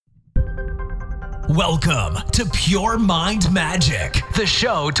Welcome to Pure Mind Magic, the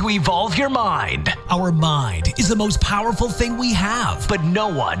show to evolve your mind. Our mind is the most powerful thing we have, but no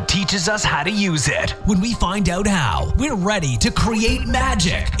one teaches us how to use it. When we find out how, we're ready to create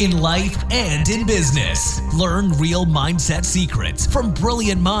magic in life and in business. Learn real mindset secrets from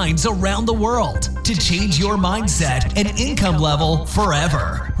brilliant minds around the world to change your mindset and income level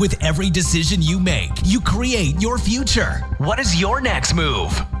forever. With every decision you make, you create your future. What is your next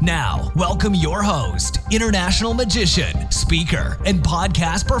move? Now, welcome your host, international magician, speaker, and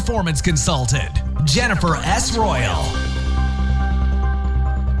podcast performance consultant, Jennifer S. Royal.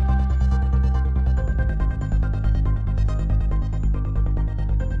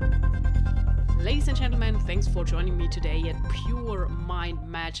 Ladies and gentlemen, thanks for joining me today at Pure Mind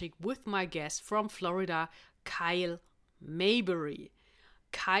Magic with my guest from Florida, Kyle Mayberry.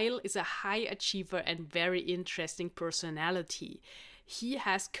 Kyle is a high achiever and very interesting personality. He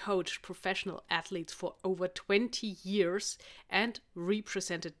has coached professional athletes for over 20 years and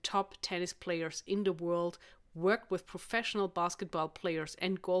represented top tennis players in the world, worked with professional basketball players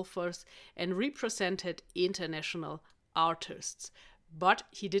and golfers, and represented international artists. But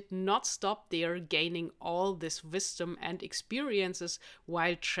he did not stop there, gaining all this wisdom and experiences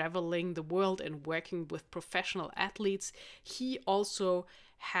while traveling the world and working with professional athletes. He also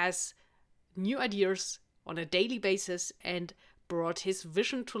has new ideas on a daily basis and brought his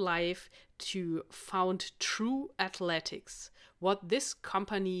vision to life to found True Athletics. What this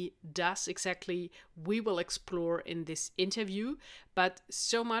company does exactly, we will explore in this interview, but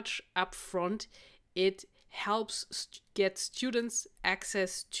so much up front, it helps get students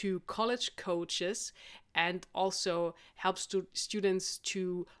access to college coaches and also helps students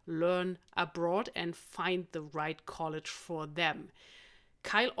to learn abroad and find the right college for them.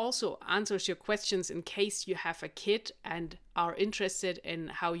 Kyle also answers your questions in case you have a kid and are interested in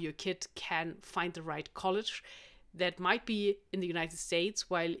how your kid can find the right college that might be in the United States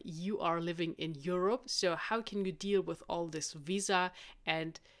while you are living in Europe. So how can you deal with all this visa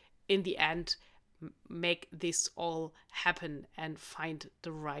and in the end make this all happen and find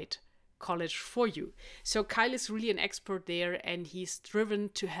the right college for you? So Kyle is really an expert there, and he's driven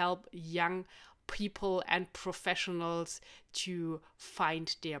to help young people and professionals to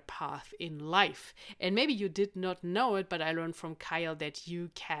find their path in life. And maybe you did not know it, but I learned from Kyle that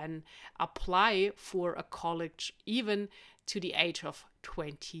you can apply for a college even to the age of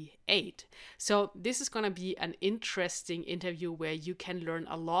 28. So this is going to be an interesting interview where you can learn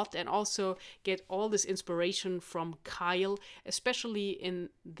a lot and also get all this inspiration from Kyle, especially in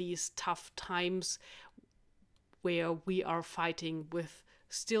these tough times where we are fighting with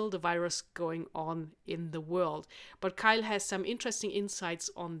still the virus going on in the world. But Kyle has some interesting insights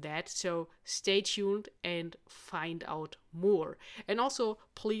on that, so stay tuned and find out more. And also,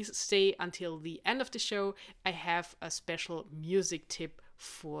 please stay until the end of the show. I have a special music tip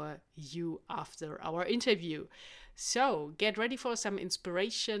for you after our interview. So get ready for some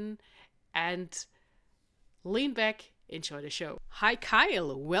inspiration and lean back, enjoy the show. Hi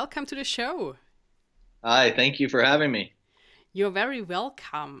Kyle, welcome to the show. Hi, thank you for having me. You're very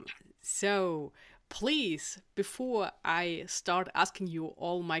welcome. So please, before I start asking you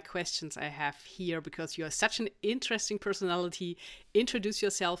all my questions I have here, because you are such an interesting personality, introduce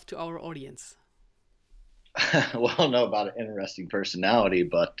yourself to our audience. Well, I don't know about an interesting personality,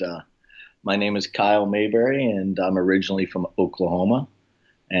 but my name is Kyle Mayberry, and I'm originally from Oklahoma,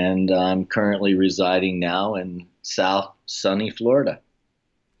 and I'm currently residing now in South sunny Florida.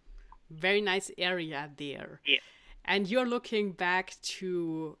 Very nice area there. Yeah. And you're looking back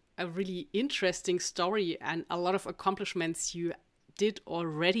to a really interesting story and a lot of accomplishments you did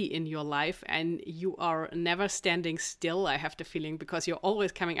already in your life, and you are never standing still, I have the feeling, because you're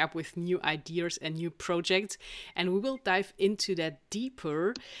always coming up with new ideas and new projects, and we will dive into that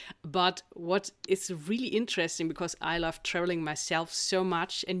deeper. But what is really interesting, because I love traveling myself so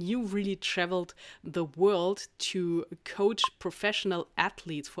much, and you really traveled the world to coach professional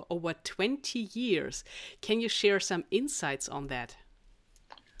athletes for over 20 years. Can you share some insights on that?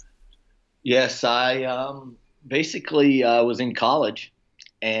 Yes, I basically was in college,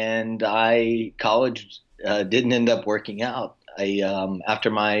 and college didn't end up working out. After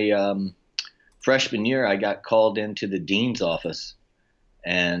my freshman year, I got called into the dean's office,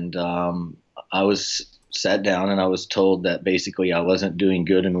 and I was sat down and I was told that basically I wasn't doing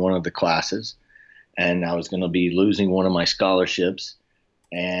good in one of the classes, and I was going to be losing one of my scholarships,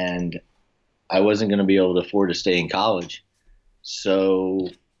 and I wasn't going to be able to afford to stay in college. So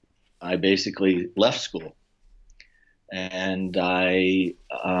I basically left school. And I,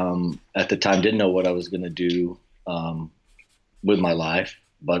 at the time, didn't know what I was going to do with my life.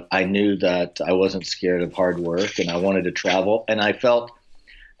 but I knew that I wasn't scared of hard work and I wanted to travel. And I felt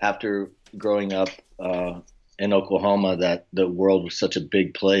after growing up in Oklahoma that the world was such a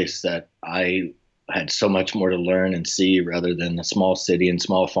big place that I had so much more to learn and see rather than a small city and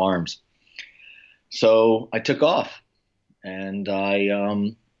small farms. So I took off, and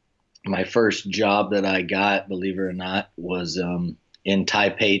my first job that I got, believe it or not, was in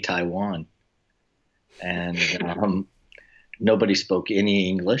Taipei, Taiwan, and nobody spoke any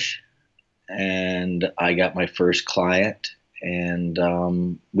English, and I got my first client,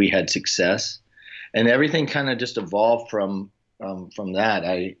 and we had success, and everything kind of just evolved from that.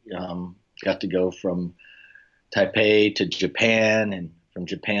 I got to go from Taipei to Japan, and from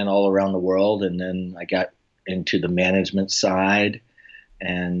Japan all around the world, and then I got into the management side,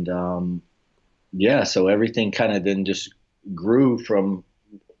 and so everything kind of then just grew from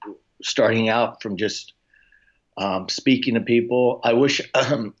starting out from just speaking to people. I wish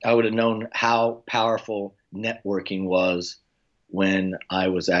I would have known how powerful networking was when I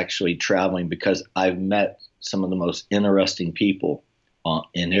was actually traveling, because I've met some of the most interesting people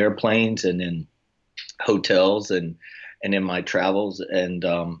in airplanes and in hotels and in my travels. And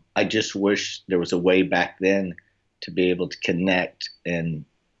I just wish there was a way back then to be able to connect and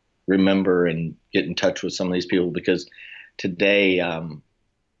remember and get in touch with some of these people, because today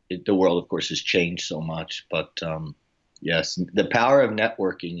the world, of course, has changed so much. But yes, the power of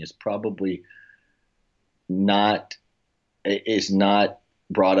networking is probably not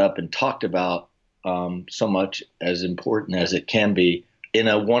brought up and talked about so much as important as it can be in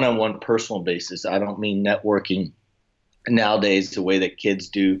a one-on-one personal basis. I don't mean networking nowadays the way that kids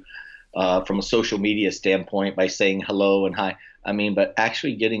do from a social media standpoint by saying hello and hi. I mean, but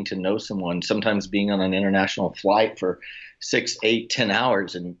actually getting to know someone, sometimes being on an international flight for 6, 8, 10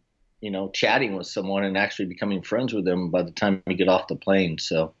 hours and, chatting with someone and actually becoming friends with them by the time you get off the plane.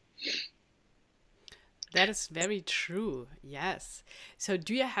 So that is very true. Yes. So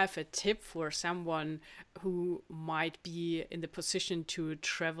do you have a tip for someone who might be in the position to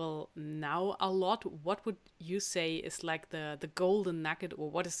travel now a lot? What would you say is like the golden nugget, or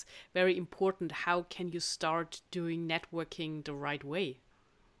what is very important? How can you start doing networking the right way?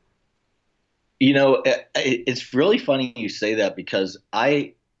 It's really funny you say that, because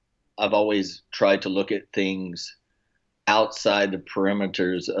I've always tried to look at things outside the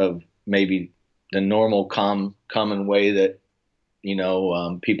perimeters of maybe the normal common way that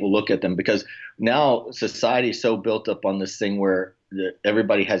people look at them, because now society is so built up on this thing where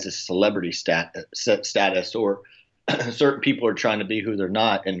everybody has a celebrity status, or certain people are trying to be who they're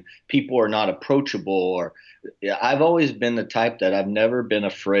not, and people are not approachable. Or I've always been the type that I've never been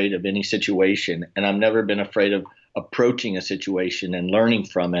afraid of any situation, and I've never been afraid of approaching a situation and learning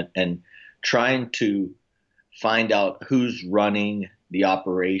from it and trying to find out who's running the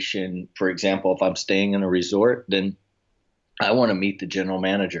operation. For example, if I'm staying in a resort, then I want to meet the general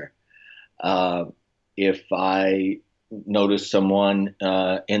manager. If I notice someone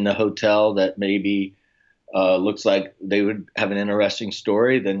in the hotel that maybe looks like they would have an interesting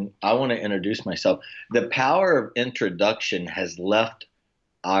story, then I want to introduce myself. The power of introduction has left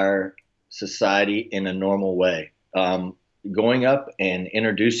our society in a normal way. Going up and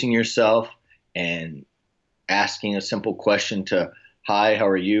introducing yourself and asking a simple question to, hi, how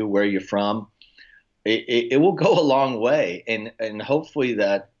are you? Where are you from? It will go a long way. And hopefully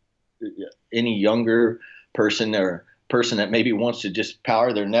that any younger person or person that maybe wants to just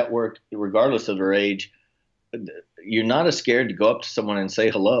power their network, regardless of their age, you're not as scared to go up to someone and say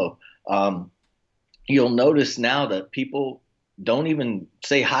hello. You'll notice now that people don't even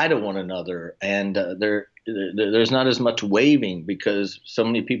say hi to one another, and there's not as much waving, because so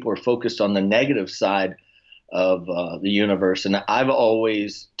many people are focused on the negative side of the universe. And I've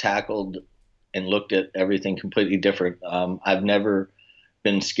always tackled and looked at everything completely different. I've never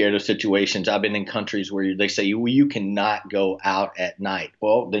been scared of situations. I've been in countries where they say, well, you cannot go out at night.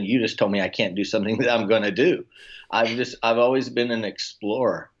 Well, then you just told me I can't do something that I'm going to do. I've always been an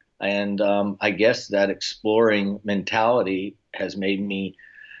explorer. And I guess that exploring mentality has made me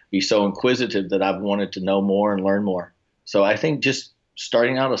be so inquisitive that I've wanted to know more and learn more. So I think just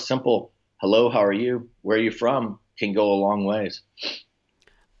starting out a simple, hello, how are you? Where are you from? Can go a long ways.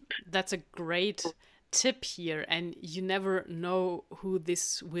 That's a great tip here, and you never know who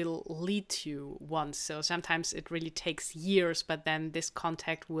this will lead to once. So sometimes it really takes years, but then this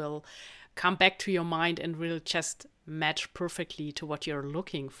contact will come back to your mind and will just match perfectly to what you're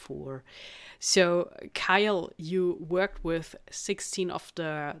looking for. So Kyle, you worked with 16 of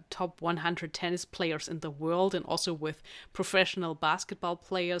the top 100 tennis players in the world, and also with professional basketball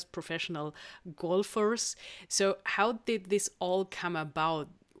players, professional golfers. So how did this all come about,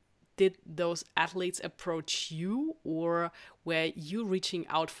 did those athletes approach you, or were you reaching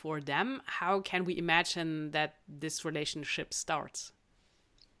out for them? How can we imagine that this relationship starts?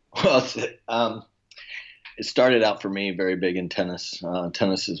 Well, it started out for me very big in tennis.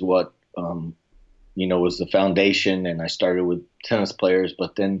 Tennis is what, was the foundation, and I started with tennis players.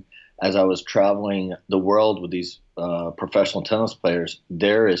 But then as I was traveling the world with these professional tennis players,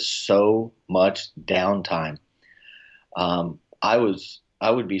 there is so much downtime. I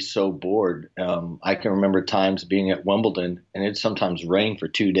would be so bored. I can remember times being at Wimbledon, and it sometimes rained for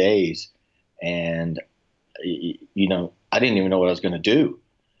 2 days, and I didn't even know what I was going to do.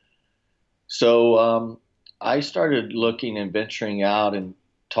 So I started looking and venturing out and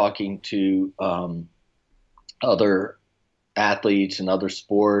talking to other athletes and other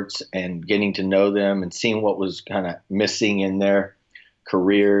sports, and getting to know them and seeing what was kind of missing in their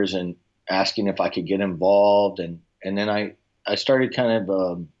careers, and asking if I could get involved. And then I started kind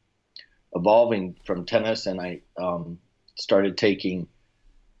of evolving from tennis, and I started taking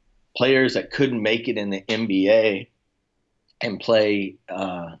players that couldn't make it in the NBA and play.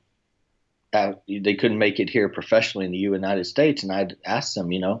 They couldn't make it here professionally in the United States, and I'd ask them,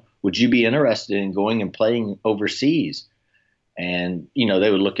 would you be interested in going and playing overseas? And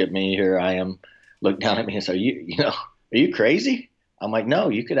they would look at me. Here I am, look down at me and say, are you crazy? I'm like, no,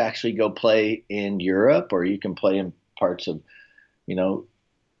 you could actually go play in Europe, or you can play in parts of,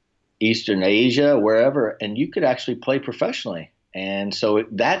 Eastern Asia, wherever, and you could actually play professionally. And so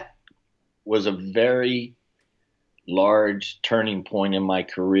that was a very large turning point in my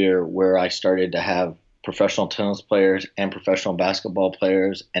career, where I started to have professional tennis players and professional basketball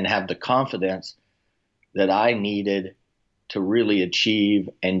players, and have the confidence that I needed to really achieve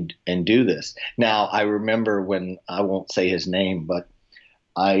and do this. Now, I remember when, I won't say his name, but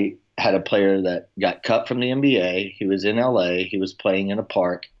I had a player that got cut from the NBA. He was in LA. He was playing in a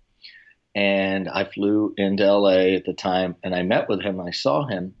park. And I flew into LA at the time, and I met with him. I saw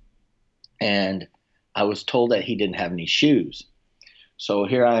him, and I was told that he didn't have any shoes. So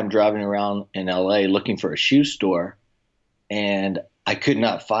here I am driving around in LA looking for a shoe store, and I could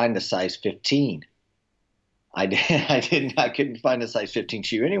not find a size 15. I couldn't find a size 15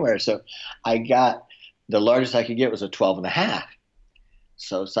 shoe anywhere. So I got, the largest I could get was a 12 and a half.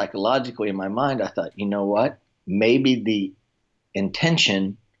 So psychologically in my mind, I thought, you know what? Maybe the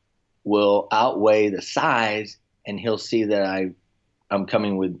intention will outweigh the size, and he'll see that I'm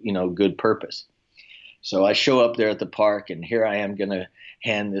coming with, good purpose. So I show up there at the park, and here I am going to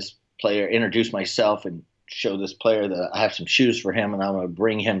hand this player, introduce myself and show this player that I have some shoes for him, and I'm going to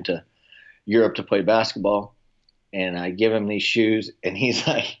bring him to Europe to play basketball. And I give him these shoes, and he's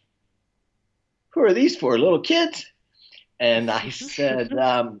like, who are these for, little kids? And I said,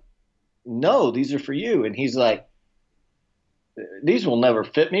 no, these are for you. And he's like, these will never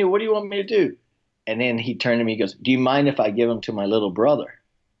fit me. What do you want me to do? And then he turned to me and goes, do you mind if I give them to my little brother?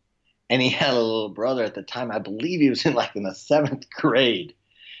 And he had a little brother at the time. I believe he was in the 7th grade,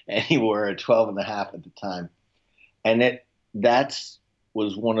 and he wore a 12 and a half at the time. And that's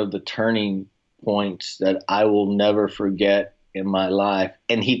was one of the turning points that I will never forget in my life.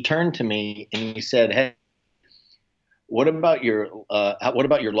 And he turned to me and he said, hey, what about your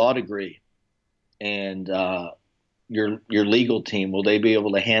law degree and your legal team? Will they be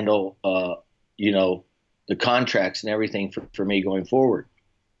able to handle the contracts and everything for me going forward?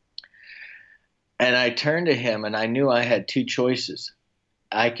 And I turned to him, and I knew I had two choices.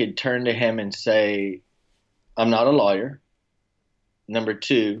 I could turn to him and say, I'm not a lawyer. Number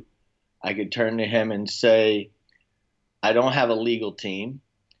two, I could turn to him and say, I don't have a legal team.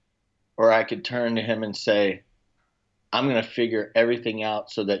 Or I could turn to him and say, I'm going to figure everything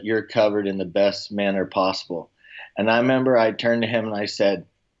out so that you're covered in the best manner possible. And I remember I turned to him and I said,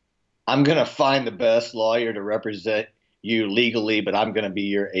 I'm going to find the best lawyer to represent you legally, but I'm going to be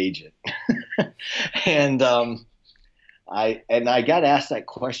your agent. And I got asked that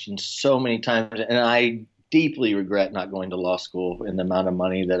question so many times, and I deeply regret not going to law school and the amount of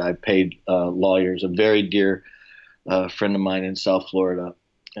money that I paid lawyers. A very dear friend of mine in South Florida,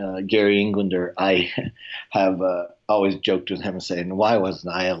 Gary Englander, I have always joked with him and saying, why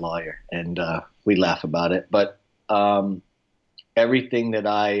wasn't I a lawyer? And we laugh about it. But everything that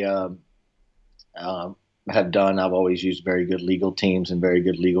I have done, I've always used very good legal teams and very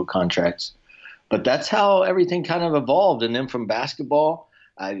good legal contracts. But that's how everything kind of evolved. And then from basketball,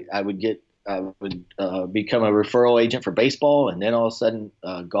 I would become a referral agent for baseball. And then all of a sudden,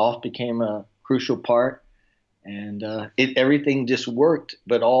 golf became a crucial part. And everything just worked.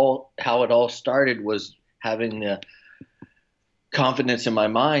 But how it all started was having the confidence in my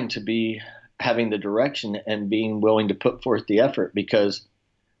mind to be having the direction and being willing to put forth the effort. Because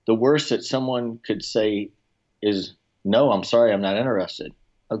the worst that someone could say is, no, I'm sorry, I'm not interested.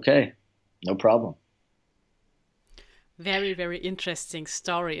 Okay, no problem. Very, very interesting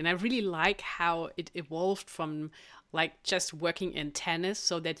story. And I really like how it evolved from like just working in tennis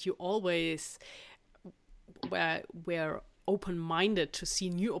so that you always were open-minded to see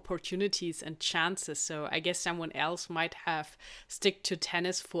new opportunities and chances. So I guess someone else might have stick to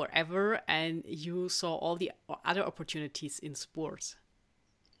tennis forever and you saw all the other opportunities in sports.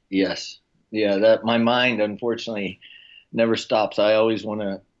 Yes. Yeah, that my mind unfortunately never stops. I always want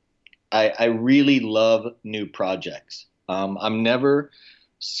to I really love new projects. I'm never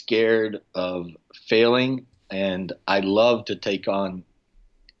scared of failing, and I love to take on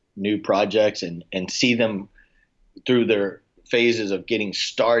new projects and see them through their phases of getting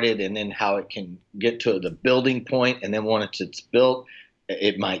started, and then how it can get to the building point, and then once it's built,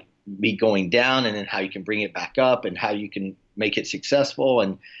 it might be going down, and then how you can bring it back up, and how you can make it successful,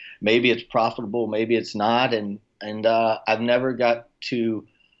 and maybe it's profitable, maybe it's not, and I never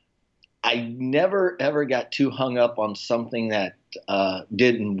ever got too hung up on something that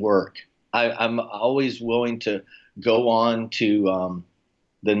didn't work. I'm always willing to go on to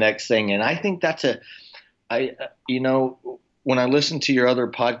the next thing, and I think that's when I listened to your other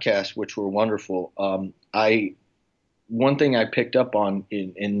podcasts, which were wonderful, one thing I picked up on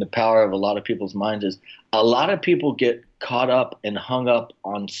in the power of a lot of people's minds is a lot of people get caught up and hung up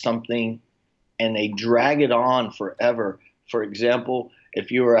on something, and they drag it on forever. For example,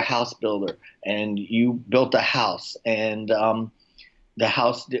 if you were a house builder and you built a house and the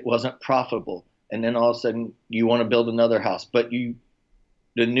house wasn't profitable, and then all of a sudden you want to build another house, but the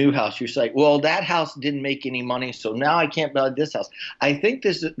new house, you're saying, well, that house didn't make any money, so now I can't build this house. I think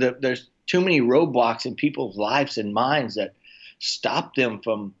there's too many roadblocks in people's lives and minds that stop them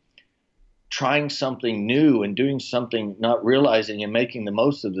from trying something new and doing something, not realizing and making the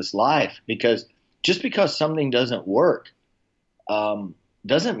most of this life. Because just because something doesn't work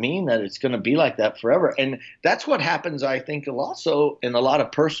doesn't mean that it's going to be like that forever. And that's what happens, I think, also in a lot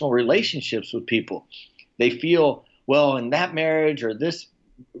of personal relationships with people. They feel, well, in that marriage or this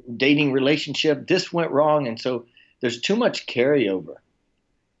dating relationship, this went wrong. And so there's too much carryover.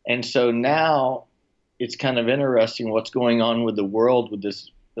 And so now it's kind of interesting what's going on with the world with this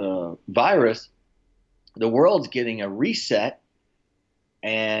virus. The world's getting a reset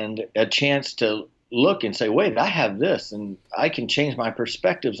and a chance to look and say, wait, I have this and I can change my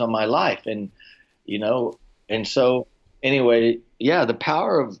perspectives on my life. And so anyway, yeah, the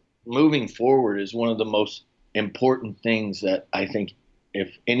power of moving forward is one of the most important things that I think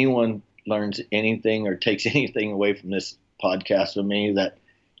if anyone learns anything or takes anything away from this podcast with me, that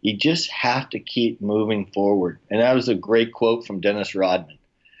you just have to keep moving forward. And that was a great quote from Dennis Rodman.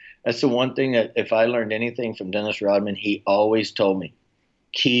 That's the one thing that if I learned anything from Dennis Rodman, he always told me,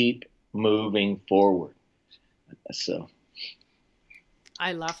 keep moving forward. So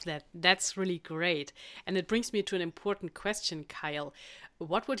I love that. That's really great. And it brings me to an important question, Kyle.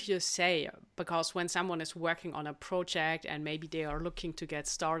 What would you say? Because when someone is working on a project and maybe they are looking to get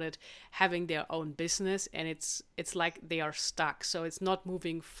started having their own business, and it's like they are stuck. So it's not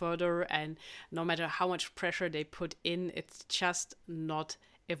moving further, and no matter how much pressure they put in, it's just not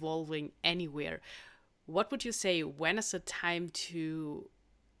evolving anywhere. What would you say, when is the time to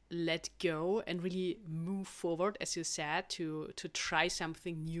let go and really move forward, as you said, to try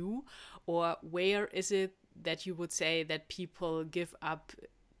something new? Or where is it that you would say that people give up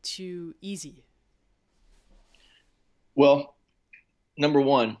too easy? Well, number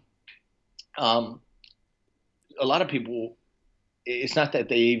one, a lot of people, it's not that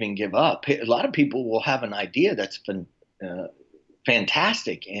they even give up. A lot of people will have an idea that's been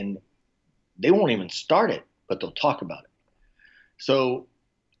fantastic and they won't even start it, but they'll talk about it. So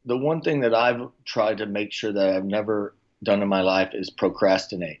the one thing that I've tried to make sure that I've never done in my life is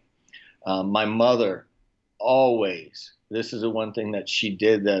procrastinate. My mother always, this is the one thing that she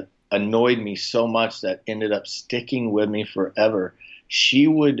did that annoyed me so much that ended up sticking with me forever. She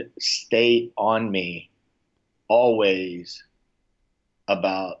would stay on me always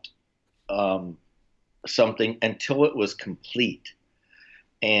about something until it was complete.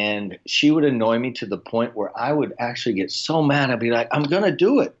 And she would annoy me to the point where I would actually get so mad. I'd be like, I'm going to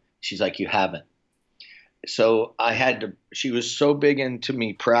do it. She's like, you haven't. So she was so big into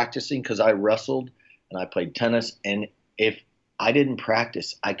me practicing, because I wrestled and I played tennis. And if I didn't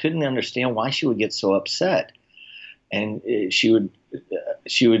practice, I couldn't understand why she would get so upset. And she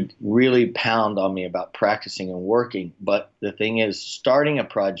would really pound on me about practicing and working. But the thing is, starting a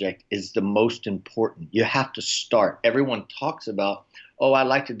project is the most important. You have to start. Everyone talks about, oh, I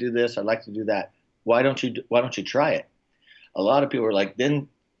like to do this, I like to do that. Why don't you try it? A lot of people are like, then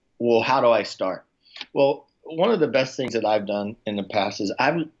Well, how do I start? Well, one of the best things that I've done in the past is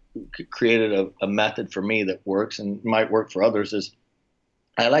I've created a method for me that works and might work for others. Is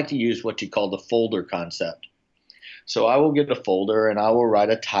I like to use what you call the folder concept. So I will get a folder and I will write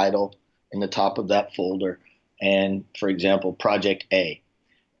a title in the top of that folder. And for example, Project A,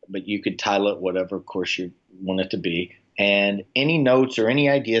 but you could title it whatever, of course, you want it to be. And any notes or any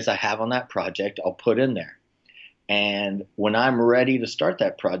ideas I have on that project, I'll put in there. And when I'm ready to start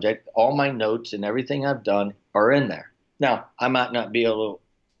that project, all my notes and everything I've done are in there. Now, I might not be able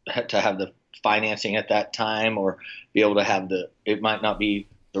to have the financing at that time, or be able to have it might not be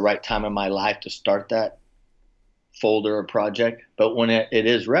the right time in my life to start that folder or project. But when it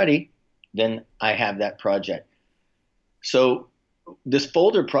is ready, then I have that project. So this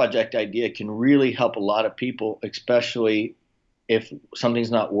folder project idea can really help a lot of people, especially if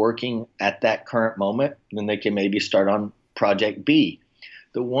something's not working at that current moment, then they can maybe start on project B.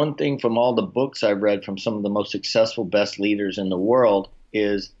 The one thing from all the books I've read from some of the most successful, best leaders in the world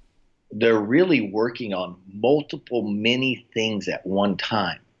is they're really working on many things at one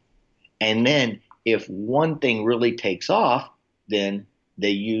time. And then if one thing really takes off, then they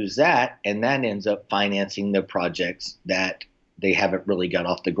use that, and that ends up financing the projects that they haven't really got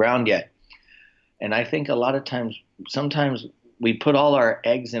off the ground yet. And I think a lot of times, sometimes we put all our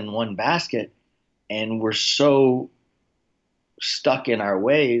eggs in one basket and we're so stuck in our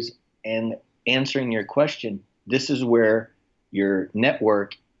ways. And answering your question, this is where your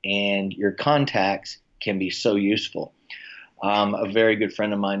network and your contacts can be so useful. A very good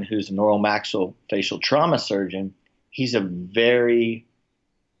friend of mine who's a neuromaxillofacial trauma surgeon, he's a very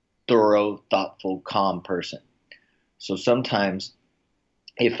thorough, thoughtful, calm person. So sometimes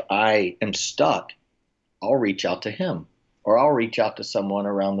if I am stuck, I'll reach out to him, or I'll reach out to someone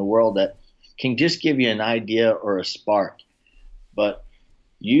around the world that can just give you an idea or a spark. But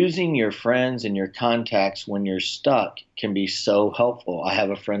using your friends and your contacts when you're stuck can be so helpful. I have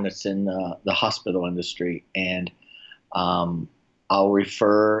a friend that's in the hospital industry, and I'll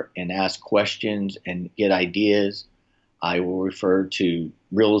refer and ask questions and get ideas. I will refer to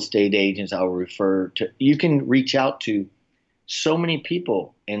real estate agents. You can reach out to so many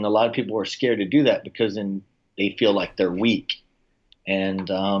people, and a lot of people are scared to do that because then they feel like they're weak.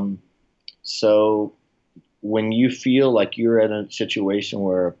 And so when you feel like you're in a situation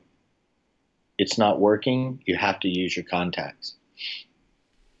where it's not working, you have to use your contacts.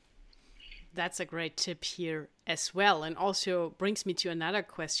 That's a great tip here as well, and also brings me to another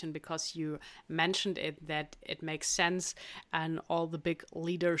question, because you mentioned it, that it makes sense and all the big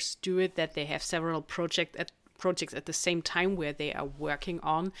leaders do it, that they have several projects at the same time where they are working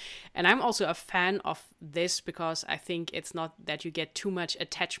on. And I'm also a fan of this, because I think it's not that you get too much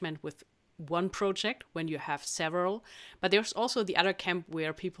attachment with one project when you have several, but there's also the other camp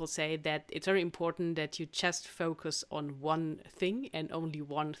where people say that it's very important that you just focus on one thing and only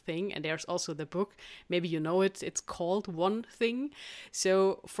one thing. And there's also the book, maybe you know it, it's called One Thing.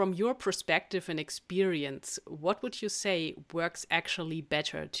 So from your perspective and experience, what would you say works actually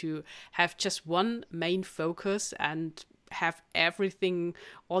better, to have just one main focus and have everything,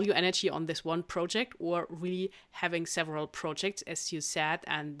 all your energy on this one project, or really having several projects, as you said,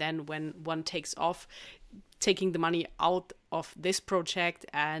 and then when one takes off, taking the money out of this project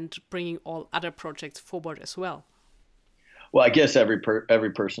and bringing all other projects forward as well? Well, I guess every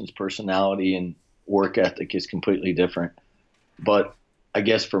person's personality and work ethic is completely different. But I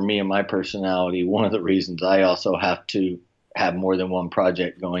guess for me and my personality, one of the reasons I also have to have more than one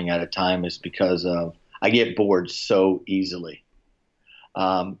project going at a time is because of I get bored so easily.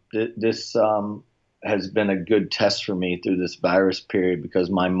 This has been a good test for me through this virus period,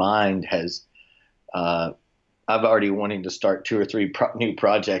 because my mind has, I've already wanting to start 2 or 3 new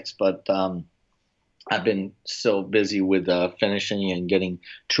projects, but I've been so busy with finishing and getting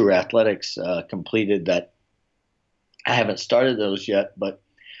True Athletics completed that I haven't started those yet. But,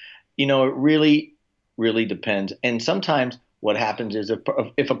 it really, really depends. And sometimes what happens is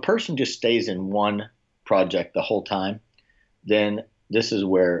if a person just stays in one project the whole time, then this is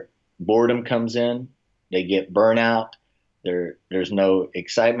where boredom comes in. They get burnout. There's no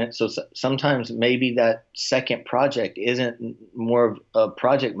excitement. So sometimes maybe that second project isn't more of a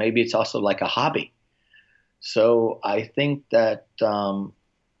project. Maybe it's also like a hobby. So I think that so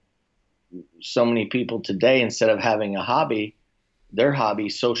many people today, instead of having a hobby, their hobby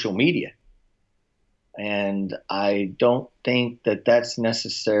is social media. And I don't think that that's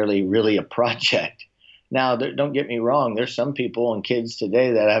necessarily really a project. Now, don't get me wrong. There's some people and kids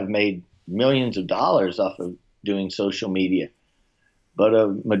today that have made millions of dollars off of doing social media. But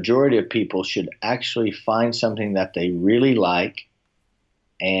a majority of people should actually find something that they really like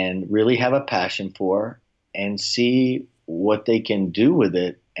and really have a passion for and see what they can do with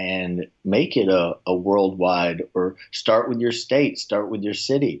it and make it a worldwide, or start with your state, start with your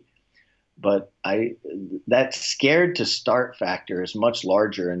city. But that scared to start factor is much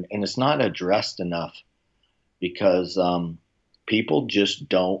larger, and it's not addressed enough because people just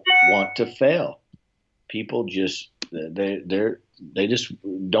don't want to fail. People just they just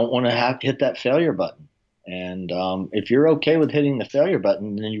don't want to hit that failure button. And if you're okay with hitting the failure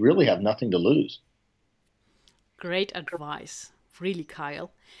button, then you really have nothing to lose. Great advice, really,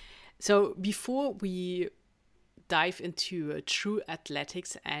 Kyle. So before we dive into true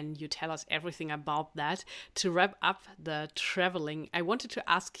athletics and you tell us everything about that, to wrap up the traveling, I wanted to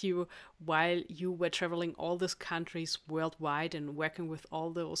ask you, while you were traveling all these countries worldwide and working with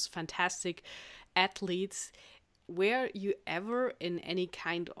all those fantastic athletes, were you ever in any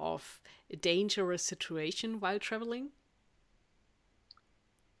kind of dangerous situation while traveling?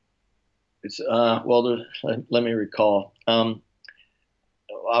 It's well, let me recall.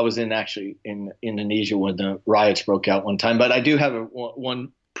 I was actually in Indonesia when the riots broke out one time, but I do have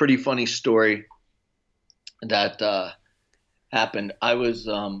one pretty funny story that happened. I was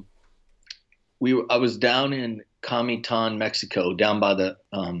down in Comitán, Mexico, down by the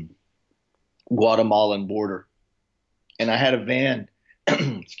Guatemalan border, and I had a van.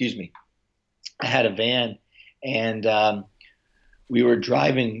 Excuse me. I had a van, and we were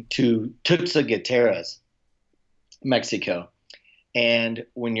driving to Tuxtla Gutiérrez, Mexico. And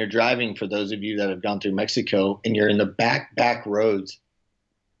when you're driving, for those of you that have gone through Mexico, and you're in the back roads,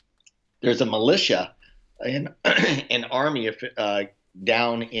 there's a militia, an army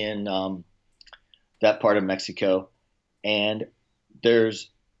down in that part of Mexico, and there's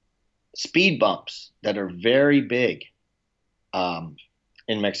speed bumps that are very big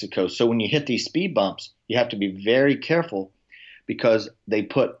in Mexico. So when you hit these speed bumps, you have to be very careful, because they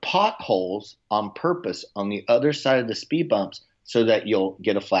put potholes on purpose on the other side of the speed bumps so that you'll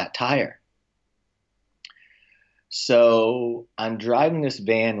get a flat tire. So I'm driving this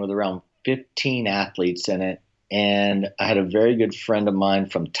van with around 15 athletes in it, and I had a very good friend of mine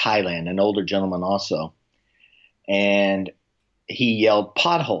from Thailand, an older gentleman also, and he yelled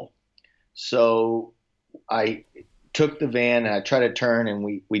pothole. So I took the van and I tried to turn, and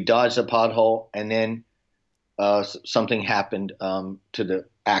we dodged the pothole, and then something happened to the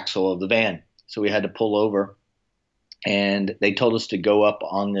axle of the van. So we had to pull over, and they told us to go up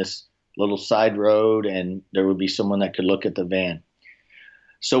on this little side road, and there would be someone that could look at the van.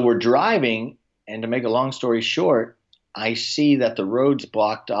 So we're driving, and to make a long story short, I see that the road's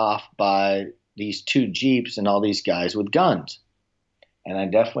blocked off by these two Jeeps and all these guys with guns. And I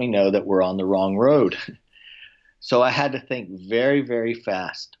definitely know that we're on the wrong road. So I had to think very, very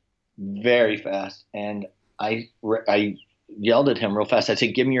fast. And I yelled at him real fast. I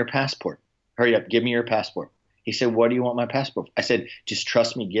said, "Give me your passport. Hurry up, give me your passport." He said, "What do you want my passport for?" I said, "Just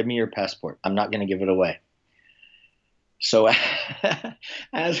trust me, give me your passport. I'm not going to give it away." So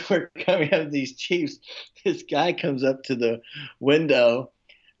as we're coming out of these Jeeps, this guy comes up to the window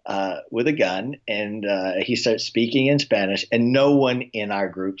with a gun, and he starts speaking in Spanish, and no one in our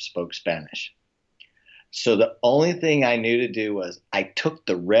group spoke Spanish. So the only thing I knew to do was I took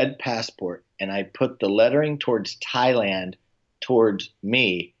the red passport and I put the lettering towards Thailand towards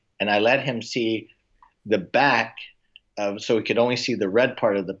me, and I let him see the back so he could only see the red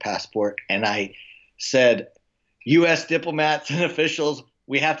part of the passport. And I said, "U.S. diplomats and officials,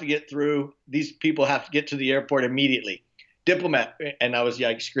 we have to get through. These people have to get to the airport immediately. Diplomat." And I was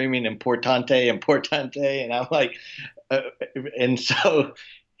like screaming, "Importante, importante." And I'm like, and so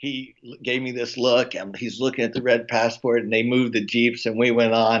he gave me this look, and he's looking at the red passport, and they moved the Jeeps, and we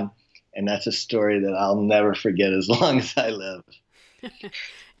went on. And that's a story that I'll never forget as long as I live.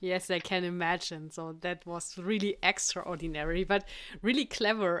 Yes, I can imagine. So that was really extraordinary, but really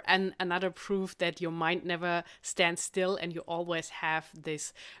clever, and another proof that your mind never stands still and you always have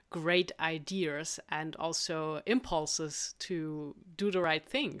these great ideas and also impulses to do the right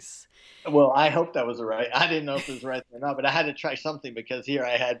things. Well, I hope that was the right. I didn't know if it was right or not, but I had to try something, because here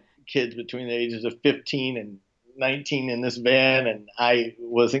I had kids between the ages of 15 and 19 in this van, and I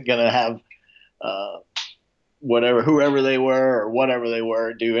wasn't going to have whoever they were or whatever they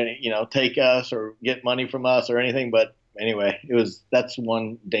were, do any, take us or get money from us or anything. But anyway, that's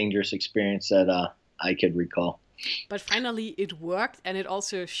one dangerous experience that I could recall. But finally it worked, and it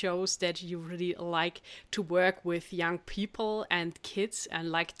also shows that you really like to work with young people and kids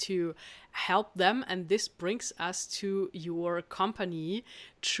and like to help them. And this brings us to your company,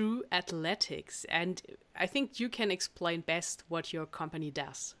 True Athletics. And I think you can explain best what your company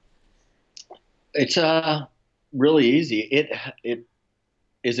does. It's really easy.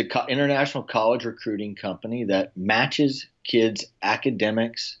 is an international college recruiting company that matches kids'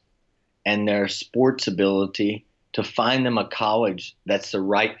 academics and their sports ability to find them a college that's the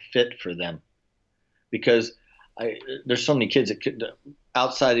right fit for them. Because there's so many kids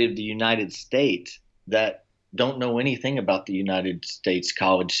outside of the United States that don't know anything about the United States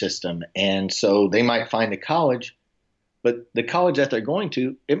college system. And so they might find a college, but the college that they're going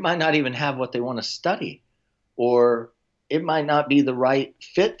to, it might not even have what they want to study, or it might not be the right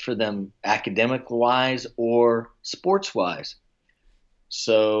fit for them academic-wise or sports-wise.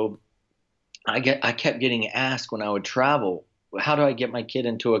 So I kept getting asked when I would travel, how do I get my kid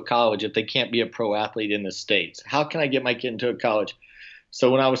into a college if they can't be a pro athlete in the States? How can I get my kid into a college?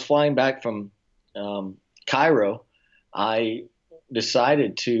 So when I was flying back from Cairo, I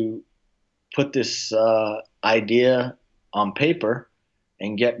decided to put this idea on paper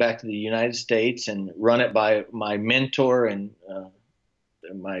and get back to the United States and run it by my mentor and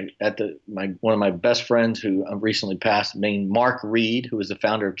one of my best friends who recently passed, named Mark Reed, who was the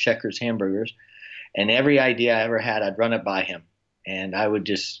founder of Checkers Hamburgers. And every idea I ever had, I'd run it by him. And I would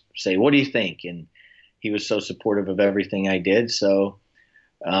just say, what do you think? And he was so supportive of everything I did. So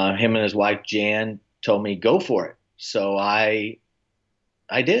him and his wife, Jan, told me, go for it. So I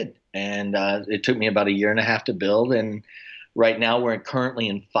did. And it took me about a year and a half to build. And right now we're currently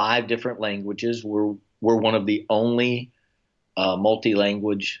in 5 different languages. We're one of the only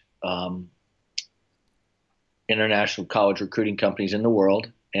multi-language international college recruiting companies in the world.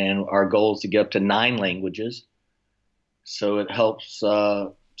 And our goal is to get up to 9 languages. So it helps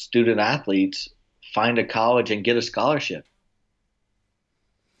student athletes find a college and get a scholarship.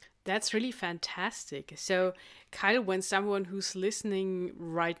 That's really fantastic. So, Kyle, when someone who's listening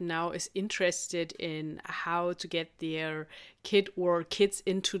right now is interested in how to get their kid or kids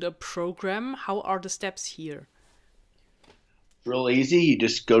into the program, how are the steps here? Real easy. You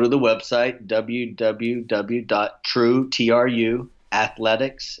just go to the website,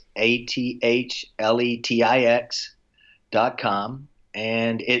 www.trueathletics.com,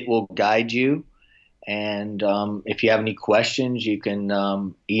 and it will guide you. And if you have any questions, you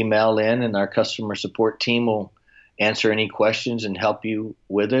can email in, and our customer support team will answer any questions and help you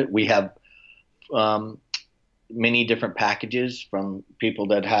with it. We have many different packages from people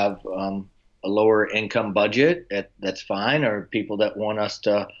that have a lower income budget. That's fine, or people that want us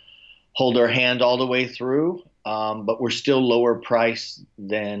to hold our hand all the way through. But we're still lower price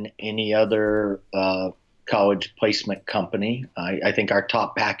than any other college placement company. I think our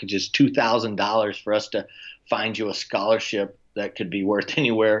top package is $2,000 for us to find you a scholarship that could be worth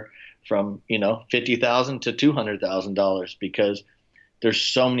anywhere from $50,000 to $200,000, because there's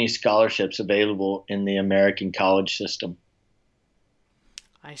so many scholarships available in the American college system.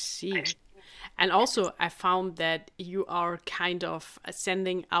 I see. And also, I found that you are kind of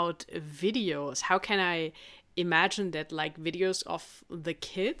sending out videos. How can I imagine that, like videos of the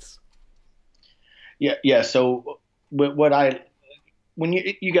kids? Yeah. So when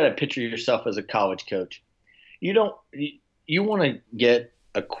you got to picture yourself as a college coach, you want to get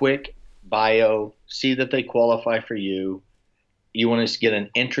a quick bio, see that they qualify for you. You want to get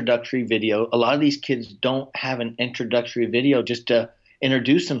an introductory video. A lot of these kids don't have an introductory video just to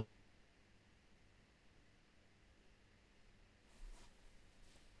introduce them.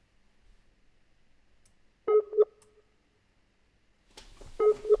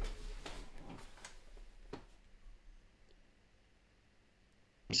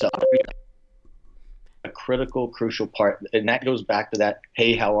 So a critical, crucial part, and that goes back to that,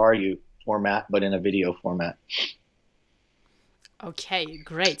 hey, how are you format, but in a video format. Okay,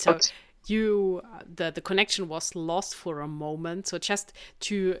 great. So the connection was lost for a moment. So just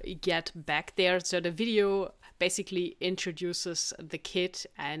to get back there, so the video basically introduces the kid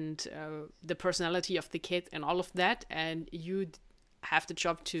and the personality of the kid and all of that, and you have the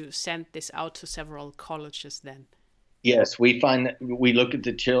job to send this out to several colleges then. Yes, we find that we look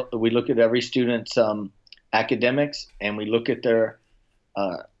at every student's academics, and we look at their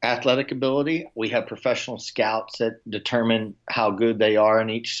athletic ability. We have professional scouts that determine how good they are in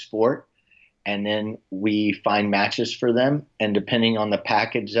each sport, and then we find matches for them. And depending on the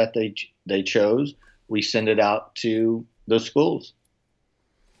package that they chose, we send it out to those schools.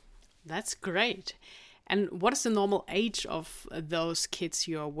 That's great. And what is the normal age of those kids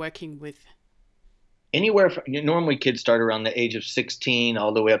you are working with? Normally kids start around the age of 16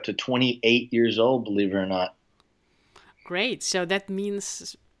 all the way up to 28 years old, believe it or not. Great. So that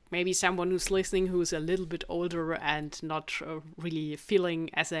means maybe someone who's listening who's a little bit older and not really feeling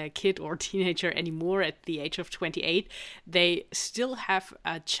as a kid or teenager anymore at the age of 28, they still have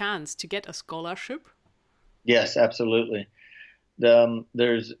a chance to get a scholarship? Yes, absolutely.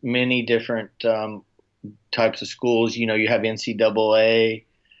 there's many different types of schools. You know, you have NCAA,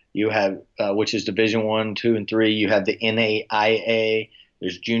 you have which is Division One, Two, and Three. You have the NAIA.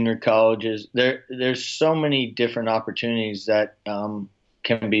 There's junior colleges. There's so many different opportunities that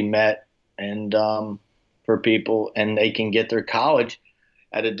can be met, and for people, and they can get their college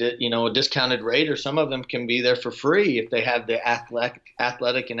at a discounted rate, or some of them can be there for free if they have the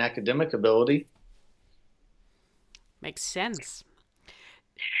athletic and academic ability. Makes sense.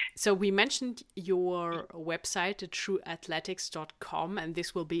 So we mentioned your website, trueathletics.com, and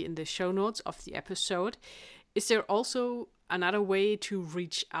this will be in the show notes of the episode. Is there also another way to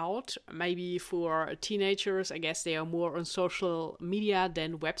reach out? Maybe for teenagers, I guess they are more on social media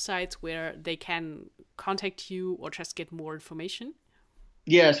than websites where they can contact you or just get more information?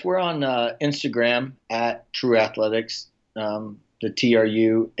 Yes, we're on Instagram at True Athletics, the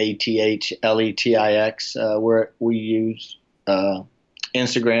TRUATHLETIX, where we use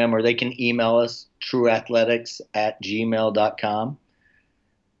Instagram, or they can email us, trueathletics@gmail.com.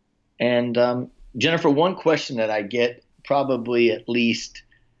 And Jennifer, one question that I get probably at least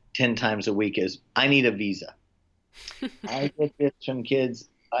 10 times a week is, I need a visa. I get this from kids,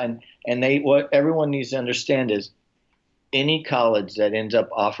 and what everyone needs to understand is any college that ends up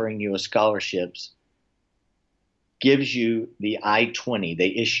offering you a scholarships gives you the I-20. They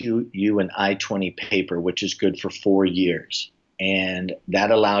issue you an I-20 paper, which is good for 4 years. And that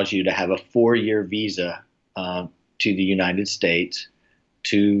allows you to have a 4-year visa to the United States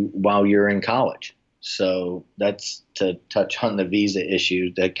while you're in college. So that's to touch on the visa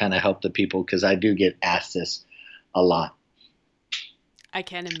issue that kind of help the people, because I do get asked this a lot. I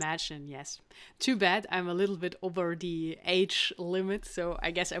can imagine, yes. Too bad I'm a little bit over the age limit, so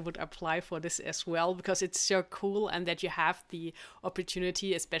I guess I would apply for this as well, because it's so cool, and that you have the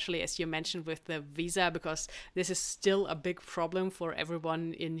opportunity, especially as you mentioned with the visa, because this is still a big problem for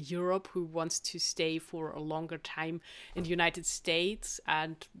everyone in Europe who wants to stay for a longer time in the United States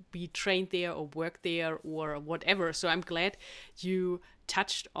and be trained there or work there or whatever. So I'm glad you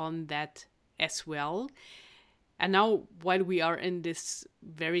touched on that as well. And now, while we are in this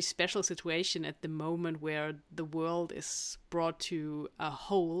very special situation at the moment where the world is brought to a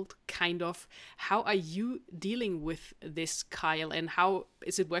halt, kind of, how are you dealing with this, Kyle? And how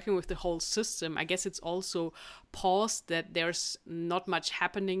is it working with the whole system? I guess it's also paused, that there's not much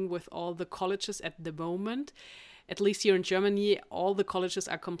happening with all the colleges at the moment. At least here in Germany, all the colleges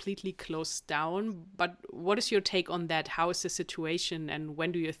are completely closed down. But what is your take on that? How is the situation, and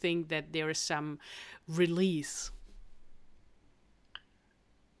when do you think that there is some release?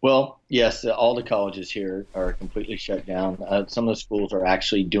 Well, yes, all the colleges here are completely shut down. Some of the schools are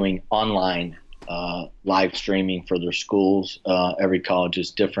actually doing online live streaming for their schools. Every college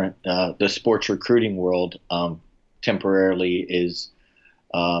is different. The sports recruiting world temporarily is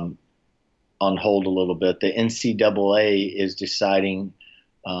on hold a little bit. The NCAA is deciding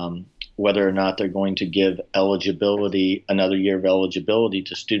whether or not they're going to give another year of eligibility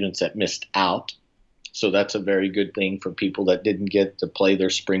to students that missed out. So that's a very good thing for people that didn't get to play their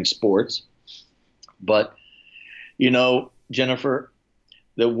spring sports. But, Jennifer,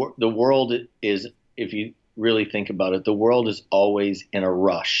 the world is, if you really think about it, the world is always in a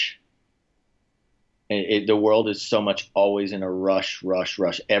rush. The world is so much always in a rush.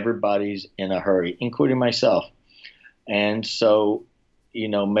 Everybody's in a hurry, including myself. And so,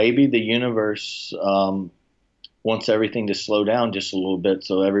 maybe the universe wants everything to slow down just a little bit,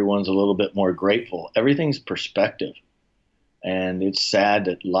 so everyone's a little bit more grateful. Everything's perspective. And it's sad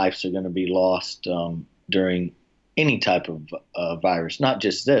that lives are going to be lost during any type of virus, not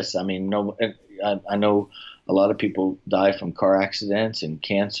just this. I mean, I know a lot of people die from car accidents and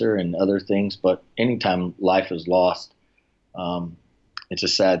cancer and other things, but anytime life is lost, it's a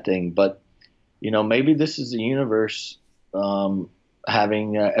sad thing. But, maybe this is the universe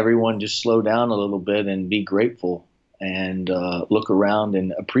having everyone just slow down a little bit and be grateful and look around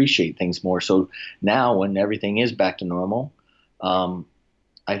and appreciate things more. So now when everything is back to normal,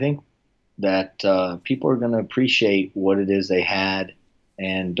 I think that people are going to appreciate what it is they had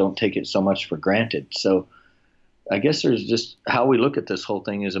and don't take it so much for granted. So I guess there's just how we look at this whole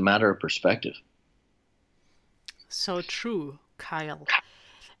thing is a matter of perspective. So true, Kyle.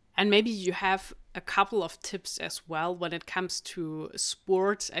 And maybe you have a couple of tips as well when it comes to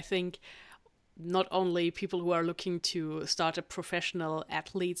sports. I think not only people who are looking to start a professional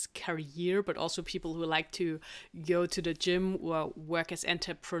athlete's career, but also people who like to go to the gym or work as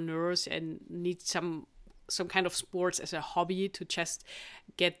entrepreneurs and need some kind of sports as a hobby to just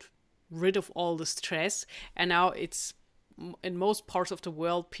get rid of all the stress. And now it's in most parts of the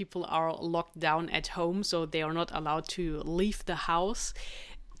world, people are locked down at home, so they are not allowed to leave the house.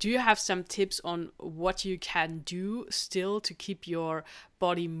 Do you have some tips on what you can do still to keep your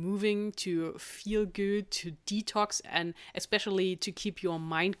body moving, to feel good, to detox, and especially to keep your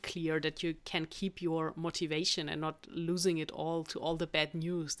mind clear, that you can keep your motivation and not losing it all to all the bad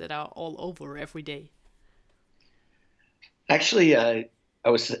news that are all over every day? Actually, I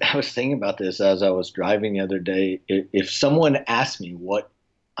was thinking about this as I was driving the other day. If someone asked me what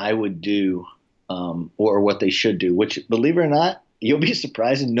I would do, or what they should do, which, believe it or not, you'll be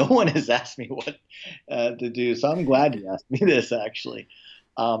surprised, no one has asked me what to do. So I'm glad you asked me this, actually.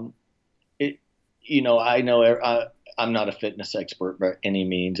 I know I'm not a fitness expert by any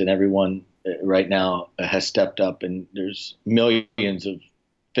means, and everyone right now has stepped up, and there's millions of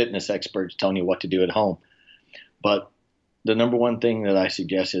fitness experts telling you what to do at home. But the number one thing that I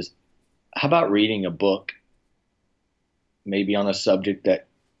suggest is, how about reading a book, maybe on a subject that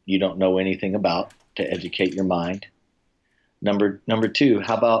you don't know anything about, to educate your mind. Number two,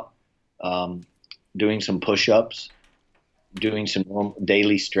 how about doing some push-ups, doing some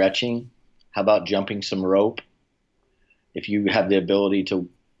daily stretching? How about jumping some rope? If you have the ability to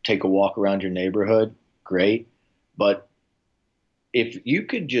take a walk around your neighborhood, great. But if you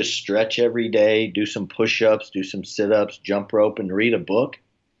could just stretch every day, do some push-ups, do some sit-ups, jump rope, and read a book,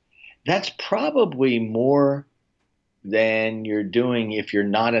 that's probably more than you're doing if you're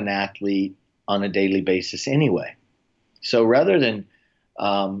not an athlete on a daily basis anyway. So rather than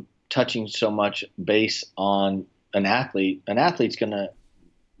touching so much base on an athlete's going to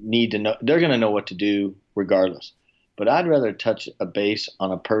need to know, they're going to know what to do regardless. But I'd rather touch a base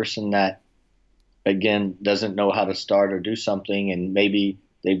on a person that, again, doesn't know how to start or do something, and maybe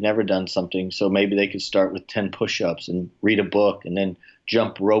they've never done something. So maybe they could start with 10 push-ups and read a book and then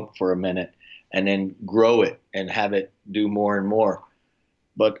jump rope for a minute and then grow it and have it do more and more.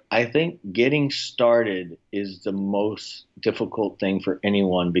 But I think getting started is the most difficult thing for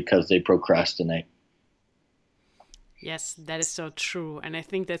anyone because they procrastinate. Yes, that is so true. And I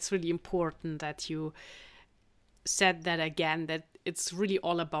think that's really important that you said that again, that it's really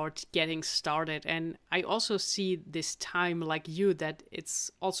all about getting started. And I also see this time, like you, that it's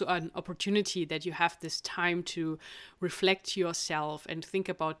also an opportunity that you have this time to reflect yourself and think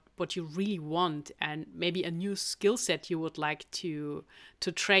about what you really want and maybe a new skill set you would like to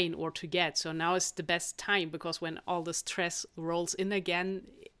train or to get. So now is the best time, because when all the stress rolls in again,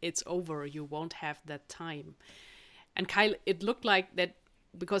 it's over. You won't have that time. And Kyle, it looked like that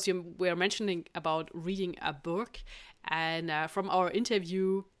because you were mentioning about reading a book, and from our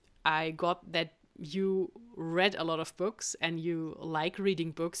interview, I got that you read a lot of books and you like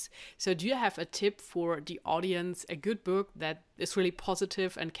reading books. So do you have a tip for the audience, a good book that is really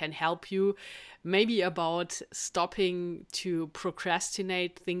positive and can help you, maybe about stopping to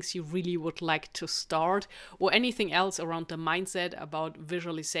procrastinate things you really would like to start, or anything else around the mindset, about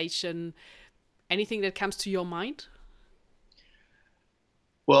visualization, anything that comes to your mind?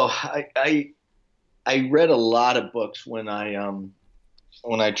 Well, I read a lot of books when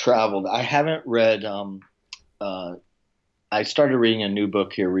I traveled. I haven't read. I started reading a new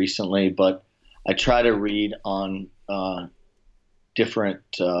book here recently, but I try to read on different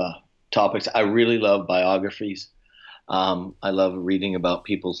topics. I really love biographies. I love reading about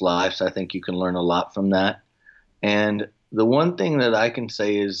people's lives. I think you can learn a lot from that. And the one thing that I can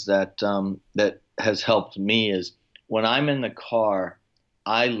say is that that has helped me is when I'm in the car,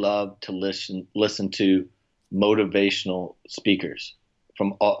 I love to listen to motivational speakers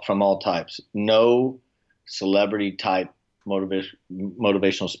from all types. No celebrity type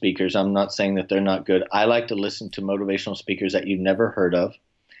motivational speakers. I'm not saying that they're not good. I like to listen to motivational speakers that you've never heard of,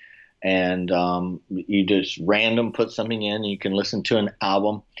 and you just random put something in and you can listen to an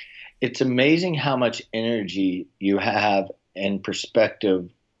album. It's amazing how much energy you have and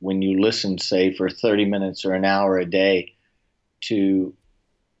perspective when you listen, say, for 30 minutes or an hour a day to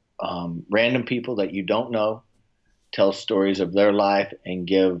random people that you don't know, tell stories of their life and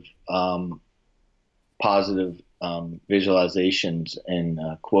give positive visualizations and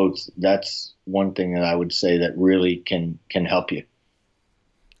quotes. That's one thing that I would say that really can help you.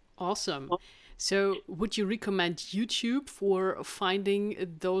 Awesome. So would you recommend YouTube for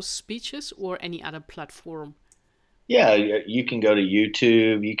finding those speeches, or any other platform? Yeah, you can go to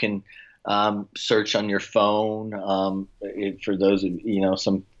YouTube. You can search on your phone. For those of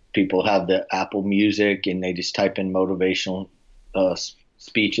some people have the Apple Music and they just type in motivational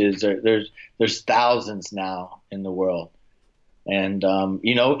speeches. There's thousands now in the world, and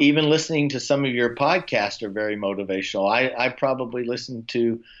even listening to some of your podcasts are very motivational. I probably listen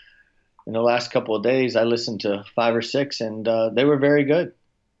to in the last couple of days, I listened to 5 or 6, and they were very good.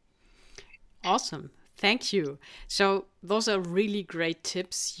 Awesome. Thank you. So those are really great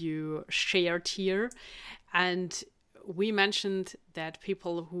tips you shared here. And we mentioned that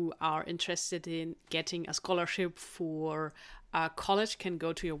people who are interested in getting a scholarship for college can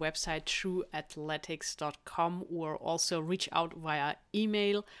go to your website, trueathletics.com, or also reach out via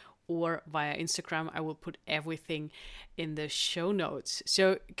email or via Instagram. I will put everything in the show notes.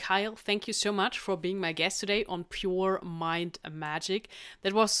 So Kyle, thank you so much for being my guest today on Pure Mind Magic.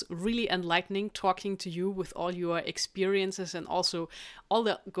 That was really enlightening talking to you with all your experiences and also all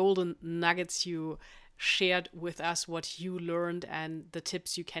the golden nuggets you shared with us, what you learned and the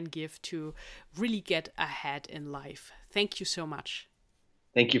tips you can give to really get ahead in life. Thank you so much.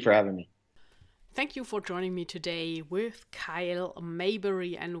 Thank you for having me. Thank you for joining me today with Kyle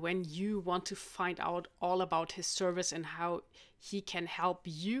Maybury. And when you want to find out all about his service and how he can help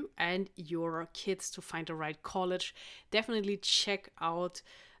you and your kids to find the right college, definitely check out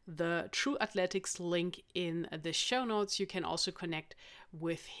the True Athletics link in the show notes. You can also connect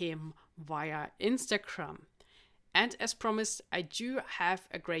with him via Instagram. And as promised, I do have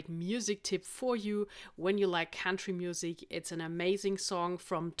a great music tip for you when you like country music. It's an amazing song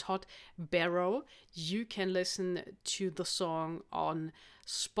from Todd Barrow. You can listen to the song on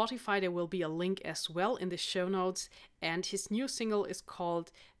Spotify. There will be a link as well in the show notes. And his new single is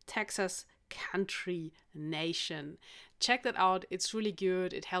called Texas Country Nation. Check that out. It's really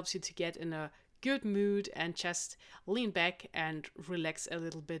good. It helps you to get in a good mood and just lean back and relax a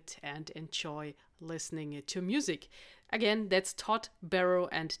little bit and enjoy listening to music. Again, that's Todd Barrow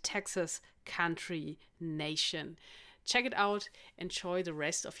and Texas Country Nation. Check it out, enjoy the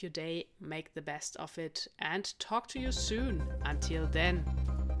rest of your day, make the best of it, and talk to you soon. Until then,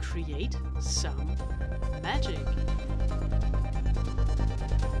 create some magic.